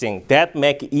 That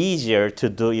make it easier to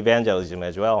do evangelism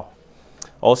as well.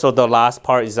 Also, the last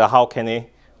part is how can we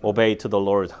obey to the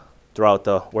Lord throughout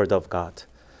the Word of God.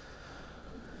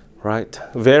 Right?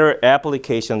 Very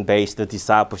application-based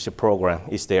discipleship program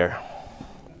is there.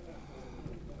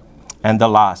 And the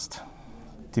last,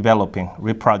 developing,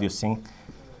 reproducing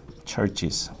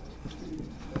churches.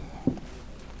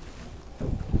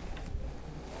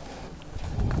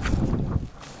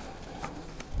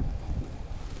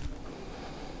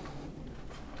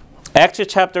 Acts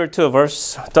chapter 2,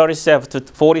 verse 37 to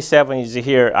 47 is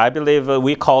here. I believe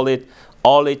we call it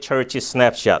Early Church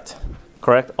Snapshot.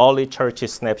 Correct? Early Church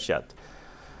Snapshot.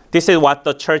 This is what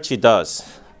the church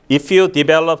does. If you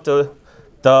develop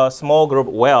the small group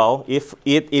well, if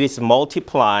it is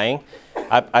multiplying,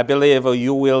 I believe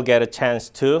you will get a chance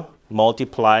to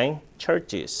multiplying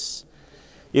churches.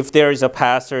 If there is a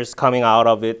pastors coming out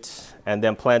of it and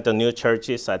then plant the new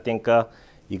churches, I think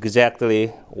exactly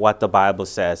what the Bible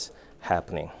says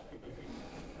happening.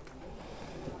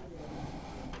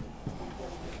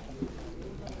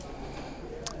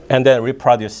 And then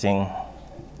reproducing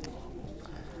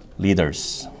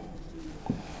leaders.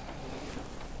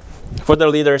 For the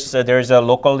leaders, there is a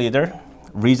local leader,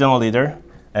 regional leader,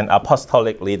 and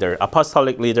apostolic leader.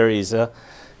 Apostolic leader is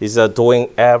doing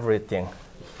everything.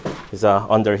 Is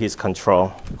under his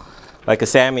control. Like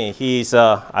Sammy,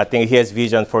 I think he has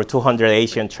vision for 200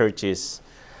 Asian churches.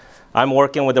 I'm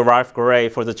working with Ralph Gray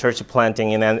for the church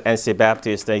planting in NC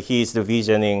Baptist. He's the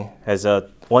visioning as a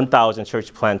 1,000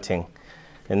 church planting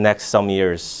in next some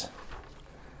years.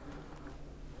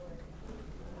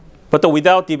 But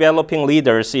without developing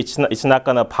leaders, it's not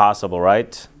gonna possible,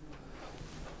 right?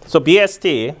 So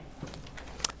BST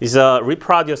is a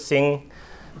reproducing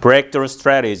breakthrough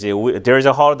strategy. There is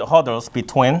a hurdles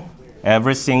between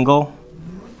every single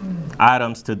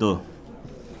items to do.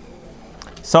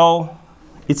 So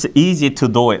it's easy to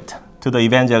do it, to the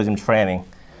evangelism training,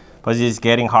 but it's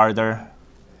getting harder.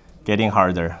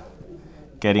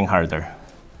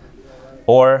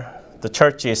 Or the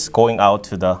church is going out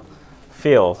to the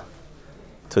field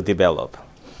to develop.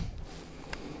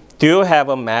 Do you have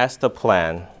a master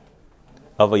plan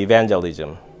of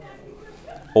evangelism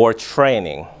or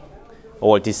training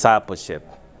or discipleship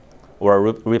or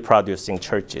reproducing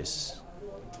churches?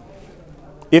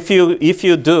 If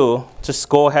you do, just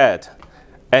go ahead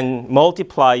and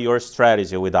multiply your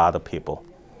strategy with other people.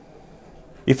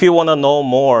 If you want to know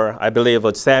more, I believe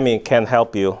Sammy can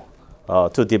help you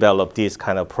to develop this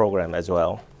kind of program as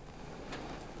well.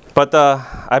 But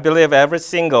I believe every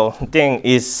single thing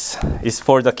is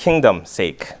for the kingdom's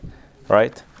sake,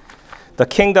 right? The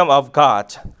kingdom of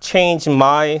God changed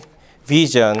my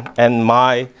vision and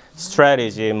my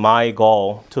strategy, my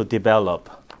goal to develop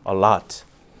a lot.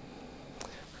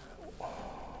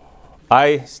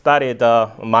 I started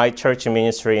my church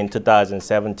ministry in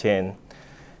 2017.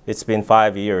 It's been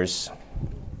 5 years.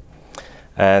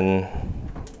 And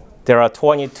there are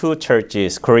 22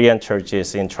 churches, Korean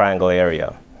churches in Triangle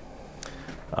area.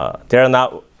 They're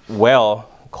not well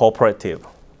cooperative.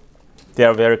 They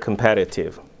are very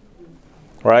competitive,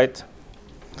 right?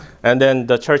 And then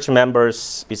the church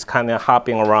members is kind of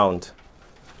hopping around.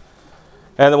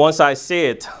 And once I see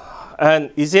it, and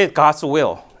is it God's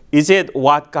will? Is it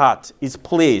what God is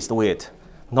pleased with?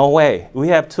 No way. We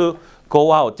have to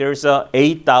go out. There's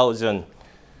 8,000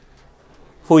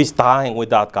 who is dying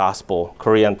without gospel,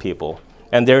 Korean people.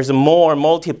 And there's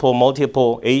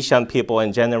multiple Asian people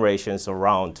and generations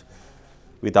around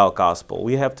without gospel.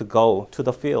 We have to go to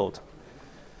the field.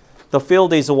 The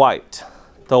field is white.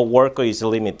 The work is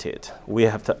limited. We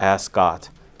have to ask God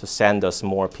to send us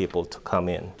more people to come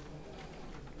in.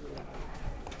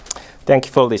 Thank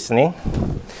you for listening.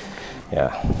 Yeah.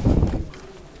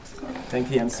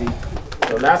 Thank you, MC.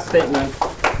 So last statement.